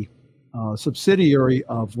for a subsidiary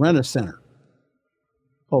of Rent-A-Center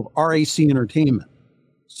called RAC Entertainment.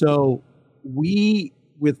 So we,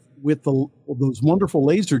 with those wonderful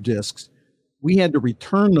laser discs, we had to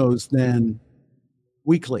return those then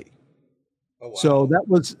weekly. Oh, wow. So that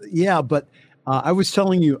was, but I was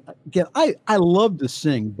telling you, again, I love to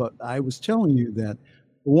sing, but I was telling you that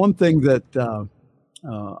the one thing that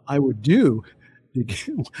I would do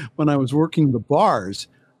when I was working the bars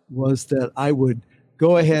was that I would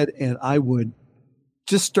go ahead and I would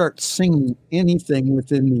just start singing anything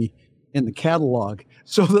in the catalog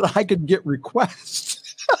so that I could get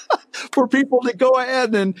requests for people to go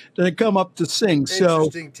ahead and to come up to sing.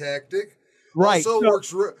 Interesting tactic. Right. Also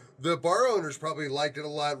works. The bar owners probably liked it a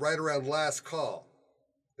lot right around last call.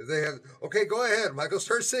 If they have, okay, go ahead, Michael,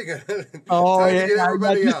 start singing. Oh, Time to get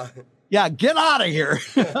everybody out. Yeah, get out of here.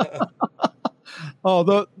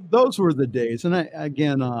 Those were the days, and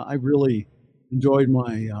I really enjoyed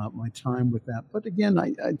my my time with that. But again,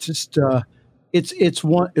 I just it's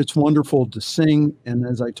wonderful to sing, and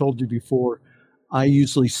as I told you before, I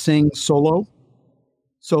usually sing solo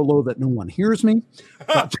that no one hears me.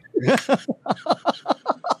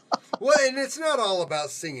 Well, and it's not all about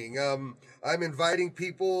singing. I'm inviting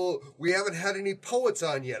people. We haven't had any poets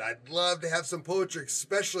on yet. I'd love to have some poetry,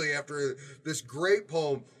 especially after this great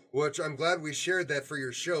poem, which I'm glad we shared that for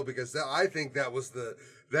your show, because I think that was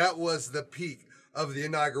the peak of the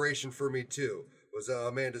inauguration for me too. Was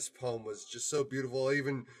Amanda's poem was just so beautiful.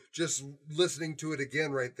 Even just listening to it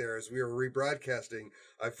again right there as we were rebroadcasting,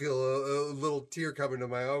 I feel a little tear coming to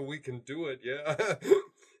my we can do it. Yeah.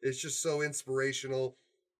 It's just so inspirational.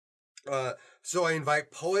 So I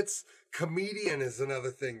invite poets. Comedian is another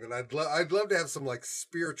thing that I'd love to have some like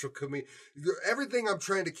spiritual everything I'm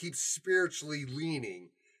trying to keep spiritually leaning,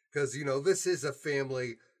 because this is a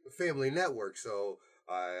family network. So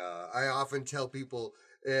I often tell people,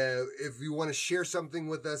 if you want to share something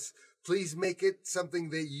with us, please make it something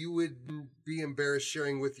that you would be embarrassed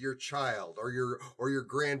sharing with your child or your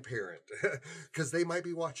grandparent, because they might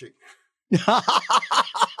be watching.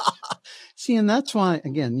 See, and that's why,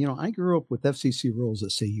 again, I grew up with FCC rules that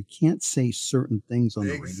say you can't say certain things on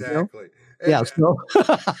the radio. Exactly. Yeah.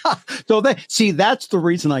 So that's the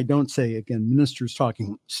reason I don't say, again, ministers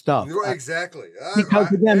talking stuff. Exactly.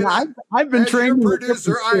 Because again, I've been trained. As your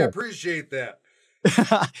producer, I appreciate that.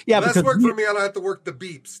 Yeah. Less work for me. I don't have to work the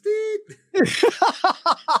beeps.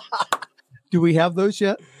 Do we have those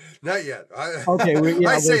yet? Not yet. Okay.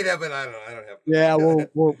 I say that, but I don't have. Yeah,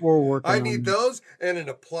 we're working. I need those and an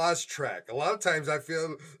applause track. A lot of times I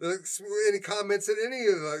feel any comments that any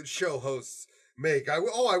of the show hosts make. I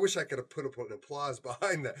wish I could have put an applause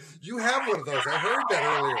behind that. You have one of those. I heard that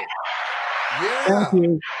earlier.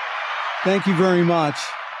 Yeah. Thank you very much.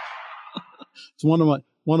 It's one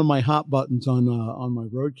of my hot buttons on my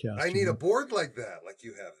roadcast. I need a board like that, like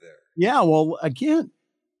you have there. Yeah. Well, again.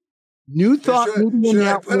 New Thought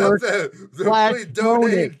Media Network. Please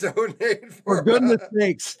donate for goodness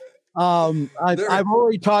sakes. I've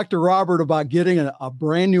already talked to Robert about getting a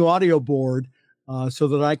brand new audio board so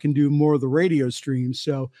that I can do more of the radio streams.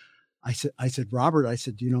 So I said, Robert,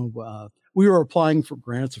 we were applying for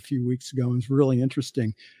grants a few weeks ago, and it's really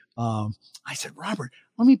interesting. I said, Robert,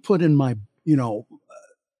 let me put in my,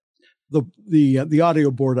 the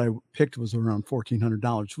audio board I picked was around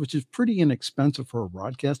 $1,400, which is pretty inexpensive for a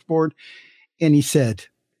broadcast board. And he said,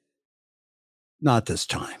 not this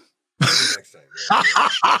time. Next time.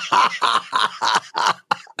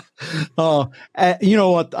 You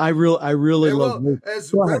know what? I really love it.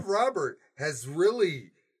 As Rev Robert has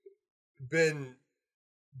really been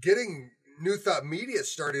getting New Thought Media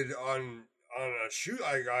started on a shoe.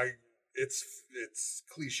 It's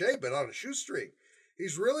cliche, but on a shoestring.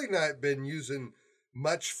 He's really not been using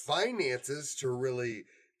much finances to really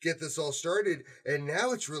get this all started. And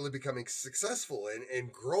now it's really becoming successful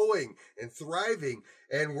and growing and thriving.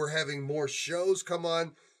 And we're having more shows come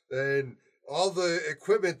on. And all the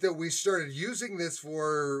equipment that we started using this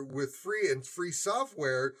for with free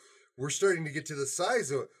software, we're starting to get to the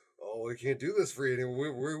size of, oh, we can't do this free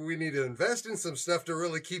anymore. We need to invest in some stuff to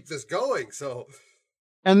really keep this going. So,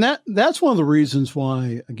 and that's one of the reasons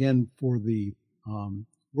why, again, for the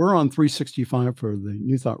we're on 365 for the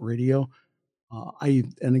New Thought Radio.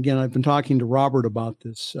 I've been talking to Robert about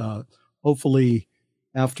this. Hopefully,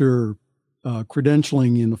 after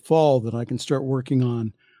credentialing in the fall, that I can start working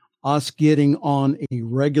on us getting on a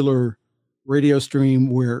regular radio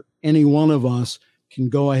stream where any one of us can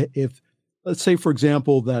go ahead. If, let's say, for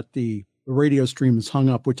example, that the radio stream is hung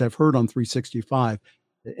up, which I've heard on 365,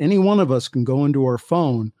 that any one of us can go into our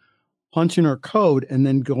phone, punch in our code, and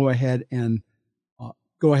then go ahead and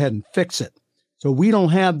fix it. So we don't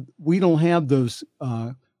have those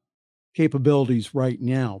capabilities right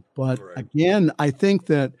now. But again, I think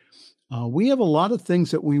that we have a lot of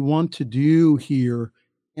things that we want to do here.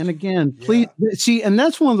 And again, please see, and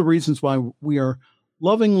that's one of the reasons why we are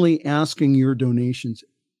lovingly asking your donations.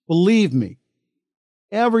 Believe me,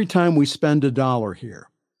 every time we spend $1 here,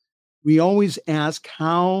 we always ask,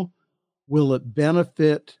 how will it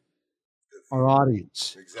benefit our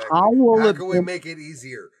audience? Exactly. How can we make it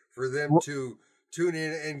easier for them to tune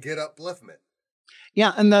in and get upliftment?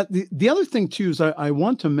 Yeah, and that the other thing too is I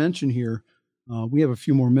want to mention here, we have a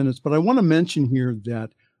few more minutes, but I want to mention here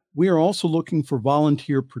that we are also looking for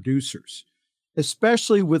volunteer producers,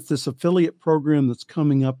 especially with this affiliate program that's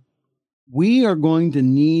coming up. We are going to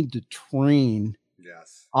need to train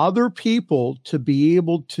other people to be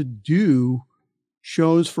able to do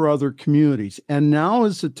shows for other communities. And now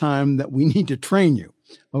is the time that we need to train you.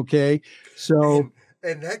 Okay. So,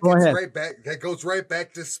 and that gets right back. That goes right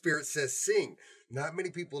back to Spirit Says Sing. Not many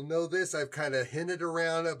people know this. I've kind of hinted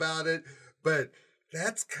around about it, but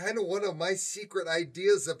that's kind of one of my secret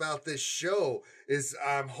ideas about this show is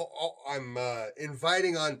I'm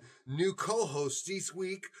inviting on new co-hosts each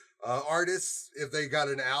week, artists, if they got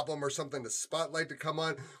an album or something to spotlight to come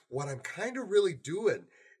on. What I'm kind of really doing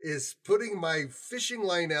is putting my fishing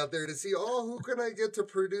line out there to see, who can I get to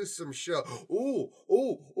produce some show? Ooh,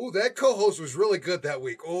 that co-host was really good that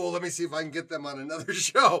week. Oh, let me see if I can get them on another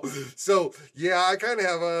show. So, yeah, I kind of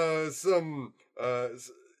have some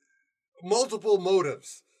multiple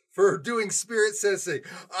motives for doing Spirit Says Sing.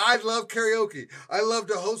 I love karaoke. I love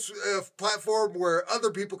to host a platform where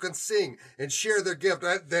other people can sing and share their gift.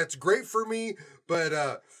 That's great for me, but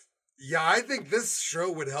I think this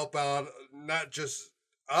show would help out not just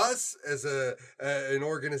us as an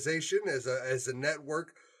organization, as a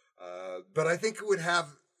network, but I think it would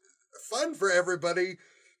have fun for everybody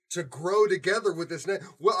to grow together with this net.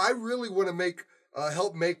 Well, I really want to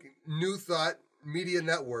help make New Thought Media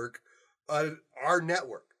Network our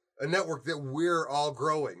network, a network that we're all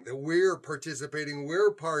growing, that we're participating,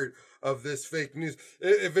 we're part of this fake news.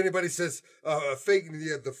 If anybody says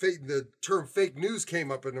the term fake news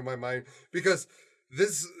came up into my mind because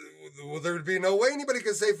there'd be no way anybody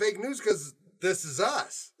could say fake news because this is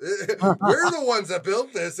us. We're the ones that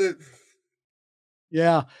built this.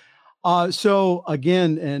 Yeah. So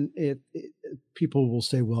again, and people will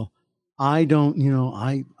say, well, I don't,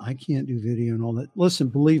 I can't do video and all that. Listen,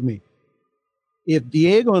 believe me, if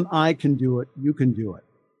Diego and I can do it, you can do it.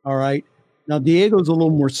 All right. Now, Diego's a little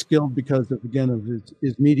more skilled because of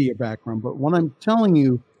his media background. But what I'm telling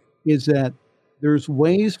you is that there's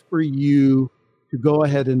ways for you to go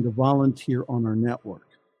ahead and to volunteer on our network.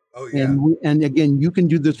 Oh, yeah. And again, you can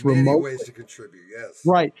do this remotely. Many ways to contribute, yes.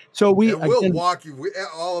 Right. So we'll walk you,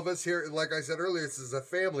 all of us here, like I said earlier, this is a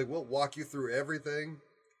family. We'll walk you through everything.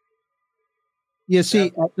 You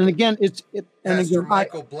see, and again, Pastor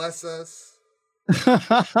Michael, bless us.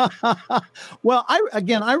 Well,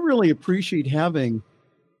 I really appreciate having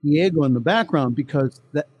Diego in the background because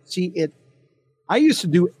I used to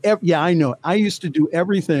do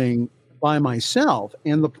everything by myself,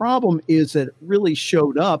 and the problem is that it really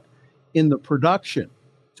showed up in the production.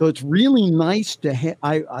 So it's really nice to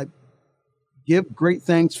I give great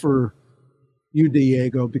thanks for you,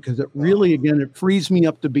 Diego, because it really it frees me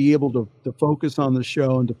up to be able to focus on the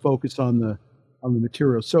show and to focus on the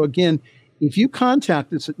material. So again, if you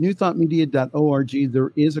contact us at newthoughtmedia.org,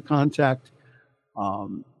 there is a contact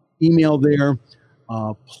email there.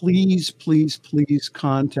 Please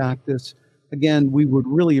contact us. Again, we would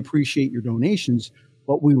really appreciate your donations,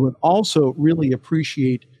 but we would also really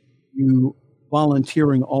appreciate you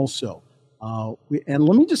volunteering also. And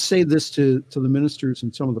let me just say this to the ministers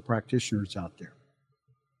and some of the practitioners out there.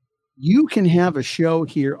 You can have a show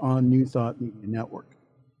here on New Thought Media Network.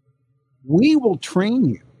 We will train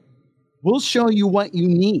you We'll show you what you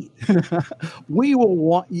need. We will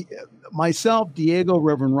walk, myself, Diego,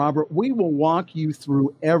 Reverend Robert, we will walk you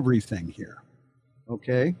through everything here.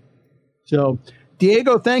 Okay? So,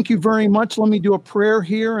 Diego, thank you very much. Let me do a prayer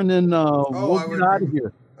here, and then we'll get out of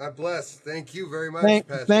here. God bless. Thank you very much,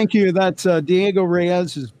 Pastor. Thank you. That's Diego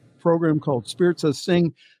Reyes, his program called Spirits Us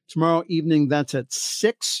Sing. Tomorrow evening, that's at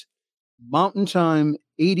 6 Mountain Time,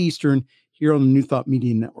 8 Eastern, here on the New Thought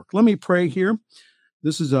Media Network. Let me pray here.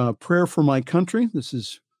 This is a prayer for my country. This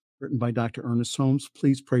is written by Dr. Ernest Holmes.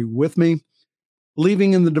 Please pray with me.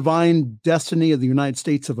 Believing in the divine destiny of the United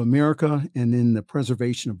States of America and in the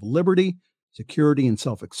preservation of liberty, security, and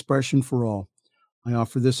self-expression for all, I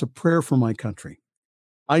offer this a prayer for my country.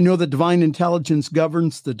 I know that divine intelligence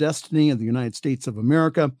governs the destiny of the United States of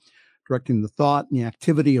America, directing the thought and the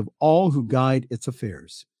activity of all who guide its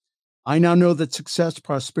affairs. I now know that success,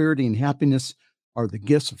 prosperity, and happiness are the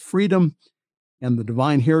gifts of freedom and the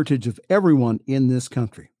divine heritage of everyone in this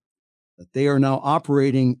country, that they are now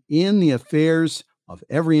operating in the affairs of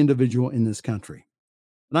every individual in this country.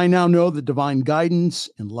 And I now know that divine guidance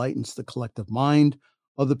enlightens the collective mind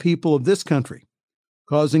of the people of this country,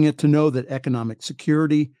 causing it to know that economic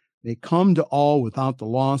security may come to all without the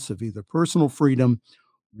loss of either personal freedom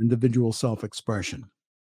or individual self-expression.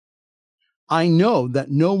 I know that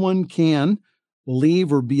no one can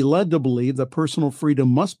believe or be led to believe that personal freedom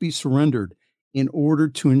must be surrendered in order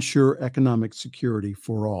to ensure economic security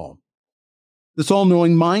for all. This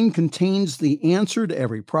all-knowing mind contains the answer to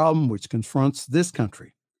every problem which confronts this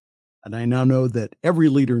country. And I now know that every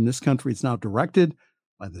leader in this country is now directed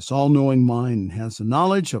by this all-knowing mind and has the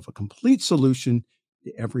knowledge of a complete solution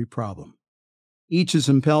to every problem. Each is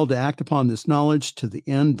impelled to act upon this knowledge to the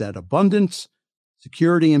end that abundance,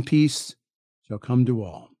 security, and peace shall come to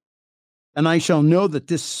all. And I shall know that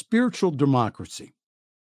this spiritual democracy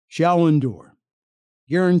shall endure,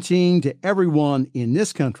 guaranteeing to everyone in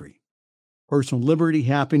this country personal liberty,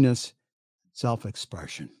 happiness,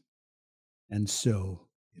 self-expression. And so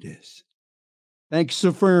it is. Thank you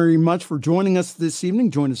so very much for joining us this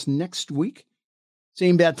evening. Join us next week.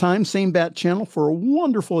 Same bat time, same bat channel for a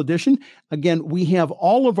wonderful edition. Again, we have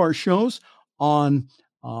all of our shows on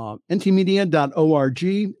ntmedia.org.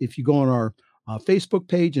 If you go on our Facebook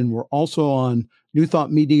page, and we're also on New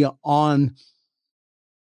Thought Media on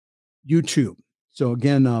YouTube. So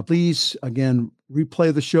again, please,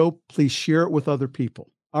 replay the show. Please share it with other people.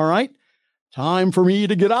 All right, time for me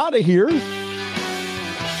to get out of here.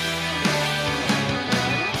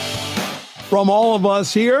 From all of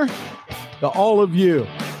us here to all of you,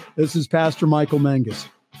 this is Pastor Michael Mangus.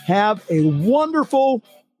 Have a wonderful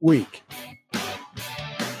week.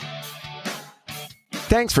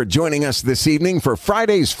 Thanks for joining us this evening for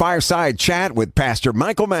Friday's Fireside Chat with Pastor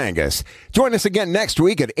Michael Mangus. Join us again next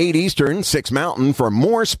week at 8 Eastern, 6 Mountain for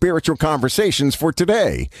more spiritual conversations for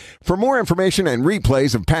today. For more information and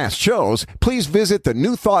replays of past shows, please visit the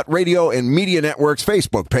New Thought Radio and Media Network's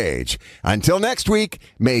Facebook page. Until next week,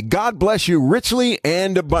 may God bless you richly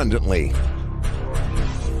and abundantly.